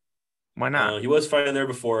 Why not? He was fighting there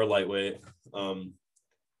before lightweight.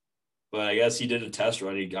 But I guess he did a test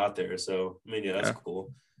run. He got there, so I mean, yeah, that's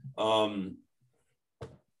cool.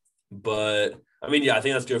 But I mean, yeah, I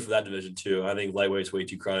think that's good for that division too. I think lightweight's way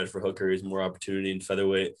too crowded for Hooker. He's more opportunity in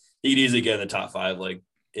featherweight. He could easily get in the top 5, like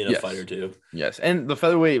in a fight or two. Yes, and the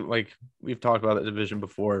featherweight, like we've talked about that division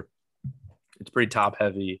before, it's pretty top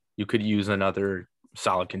heavy. You could use another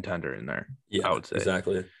solid contender in there. Yeah, I would say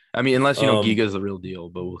exactly. I mean, unless Giga's the real deal,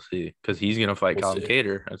 but we'll see because he's gonna fight Colin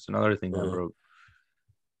Cater. That's another thing that broke.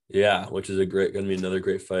 Yeah, which is gonna be another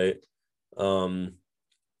great fight. Um,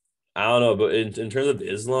 I don't know, but in terms of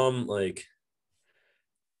Islam, like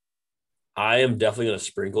I am definitely gonna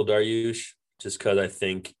sprinkle Dariush just because I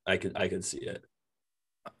think I can see it.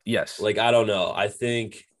 Yes. Like I don't know.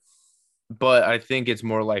 But I think it's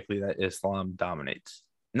more likely that Islam dominates.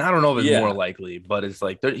 And I don't know if it's more Yeah, likely, but it's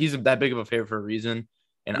like he's that big of a favorite for a reason.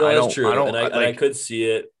 And no, that's I true, don't and I could see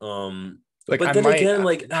it. like But I then might again,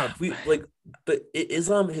 like not. we like, but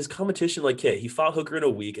Islam, his competition, like, yeah, he fought Hooker in a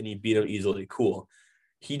week and he beat him easily. Cool.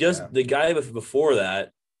 He does Yeah, the guy before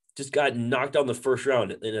that just got knocked out in the first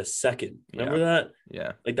round in a second. yeah, Remember that?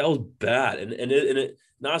 yeah. Like that was bad. And it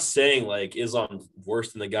not saying like Islam's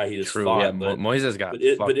worse than the guy he just True. Yeah, fought, but Moises got but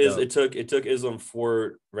it but fucked is up. it took Islam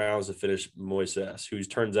 4 rounds to finish Moises, who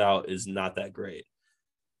turns out is not that great.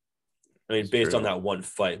 I mean, It's based on true. that one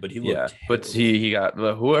fight, but he Yeah, looked but terrible. he got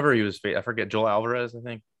whoever he was. I forget Joel Alvarez. I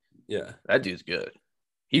think Yeah. that dude's good.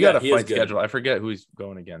 He got Yeah, a he is fight good. scheduled. I forget who he's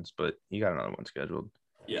going against, but he got another one scheduled.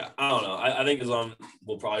 Yeah, I don't know. I think Islam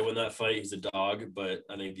will probably win that fight. He's a dog, but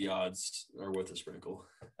I think the odds are worth a sprinkle.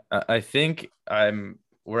 I think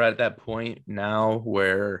we're at that point now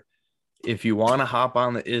where if you want to hop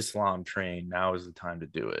on the Islam train, now is the time to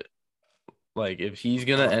do it. Like if he's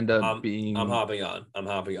gonna end up I'm being hopping on. I'm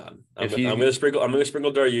hopping on. if I'm he's gonna sprinkle. I'm gonna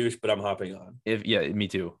sprinkle Dariush, but I'm hopping on. if yeah, me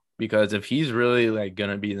too. Because if he's really like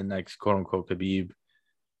gonna be the next quote unquote Khabib,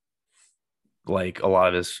 like a lot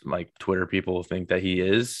of his like Twitter people think that he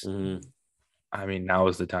is, Mm-hmm. I mean, now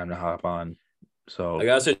is the time to hop on. I So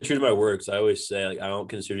gotta say true to my word, because I always say like I don't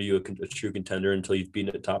consider you a true contender until you've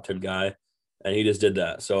beaten a top 10 guy, and he just did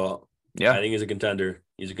that. So I yeah, think he's a contender.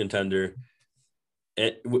 He's a contender.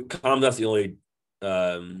 And that's the only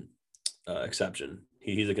um, exception.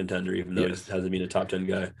 He's a contender, even though he yes, hasn't been a top 10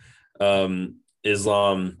 guy.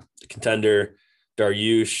 Islam contender.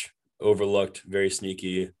 Dariush overlooked, very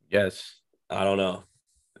sneaky. yes. I don't know.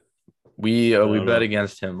 We don't bet know.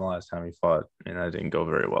 against him last time he fought, and that didn't go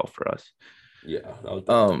very well for us. Yeah, that was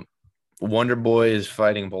bad. Um, Wonder Boy is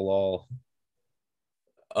fighting Bilal.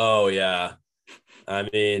 Oh yeah. I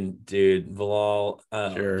mean, dude, Bilal.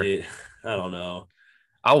 Sure, Dude, I don't know.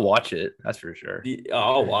 I'll watch it. That's for sure.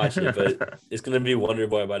 I'll watch it, but it's gonna be Wonder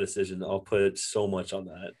Boy by decision. I'll put so much on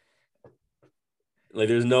that. Like,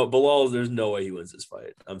 there's no Bilal. There's no way he wins this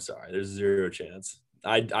fight. I'm sorry. There's zero chance.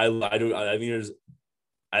 I don't. I think there's.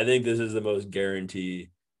 I think this is the most guarantee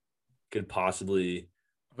could possibly.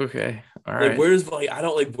 Okay, all Like, right. where does like I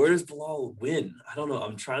don't like where does Bilal win? I don't know.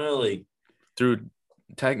 I'm trying to like. Through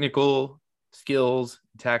technical skills,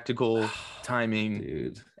 tactical timing,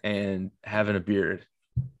 Dude. and having a beard.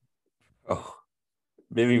 Oh,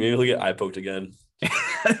 maybe he'll get eye poked again.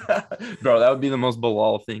 Bro, that would be the most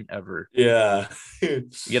Bilal thing ever. Yeah.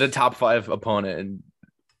 Get a top 5 opponent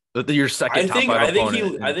and your second top 5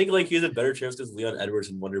 opponent. I think like he has a better chance because Leon Edwards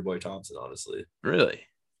and Wonderboy Thompson, honestly. Really?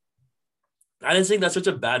 I didn't think that's such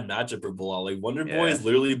a bad matchup for Bilal. Like Wonderboy Yeah, is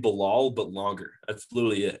literally Bilal, but longer. That's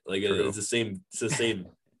literally it. Like true. it's the same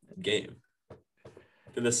game.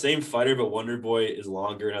 They're the same fighter, but Wonderboy is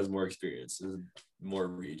longer and has more experience, has more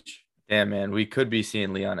reach. Damn, man, we could be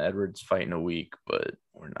seeing Leon Edwards fight in a week, but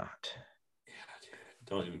we're not. Yeah, dude.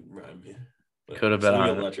 Don't even remind me. Could have bet on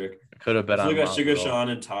electric. Could have bet Let's on look at Sugar Masvidal. Sean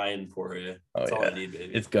and Ty and Poirier. That's all I need,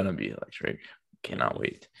 baby. It's gonna be electric. Cannot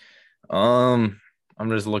wait. I'm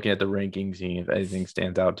just looking at the rankings, seeing if anything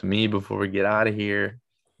stands out to me before we get out of here.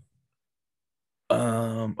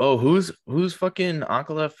 Who's fucking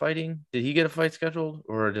Ankalev fighting? Did he get a fight scheduled,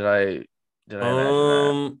 or did I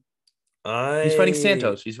imagine that? He's fighting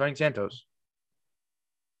Santos. He's fighting Santos.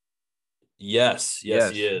 Yes,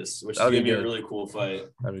 Yes. he is, which is That'll gonna be be a good. really cool fight.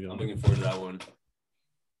 That'd be good. I'm looking forward to that one.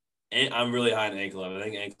 And I'm really high on Anklev. I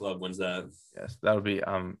think Anklev wins that. Yes, that'll be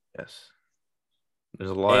yes. There's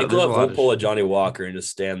a lot. Anklev will pull a Johnny Walker and just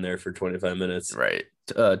stand there for 25 minutes. Right.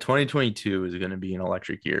 2022 is going to be an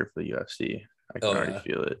electric year for the UFC. I can already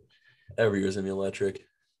feel it. Every year's gonna be electric.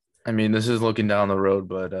 I mean, this is looking down the road,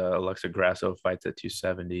 but Alexa Grasso fights at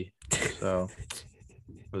 270. So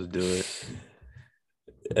let's do it.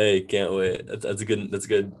 Hey, can't wait. That's a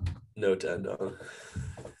good note to end on.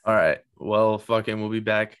 All right. Well, fucking, we'll be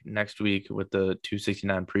back next week with the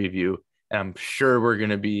 269 preview. And I'm sure we're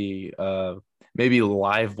gonna be maybe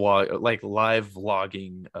live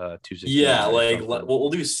vlogging 269. Yeah, like we'll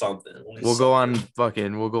do something. We'll go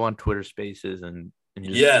on Twitter Spaces and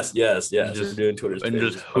just, yes. We're doing Twitter Spaces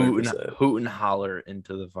and just hoot and holler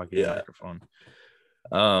into the fucking microphone.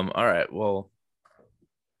 All right. Well,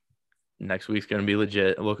 next week's gonna be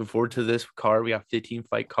legit. Looking forward to this card. We got 15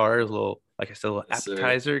 fight cards. A little, like I said, a little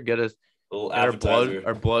appetizer. Get us little appetizer.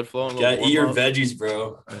 Our blood flowing. Gotta eat your veggies,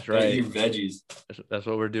 bro. That's right. Gotta eat your veggies. That's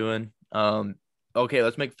what we're doing. Okay,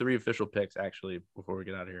 let's make 3 official picks actually before we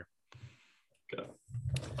get out of here. Okay.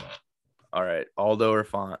 All right, Aldo or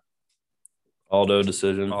Font? Aldo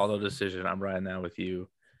decision. I'm riding that with you.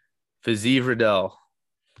 Fiziev Riddell.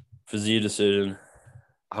 Fiziev decision.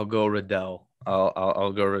 I'll go Riddell.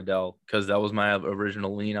 I'll go Riddell because that was my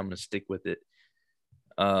original lean. I'm gonna stick with it.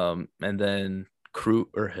 And then Crute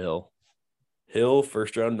or Hill. Hill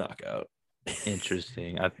first round knockout.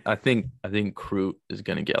 Interesting. I think Crute is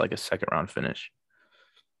gonna get like a second round finish.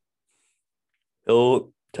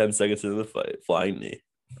 Hill 10 seconds into the fight, flying knee.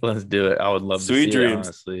 Let's do it. I would love to see it,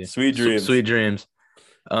 honestly. Sweet dreams. Sweet dreams.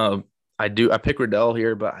 I pick Riddell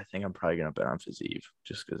here, but I think I'm probably gonna bet on Fiziev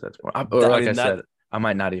just because that's more. I said, I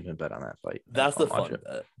might not even bet on that fight. That's the fun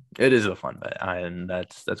bet. It is a fun bet, and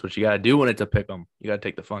that's what you gotta do when it's a pick 'em. You gotta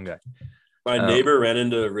take the fun guy. My neighbor ran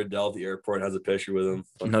into Riddell at the airport and has a picture with him.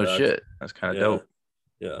 No shit. That's kind of dope.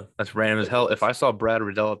 Yeah. That's random as hell. If I saw Brad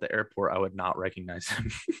Riddell at the airport, I would not recognize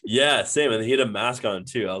him. Yeah, same. And he had a mask on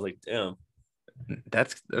too. I was like, damn.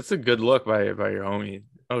 That's a good look by your homie.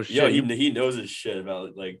 Oh shit. Yeah, he knows his shit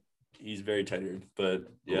about like he's very tenured. But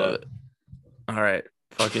yeah. All right.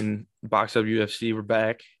 Fucking Box Up UFC. We're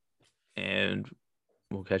back. And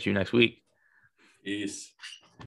we'll catch you next week. Peace.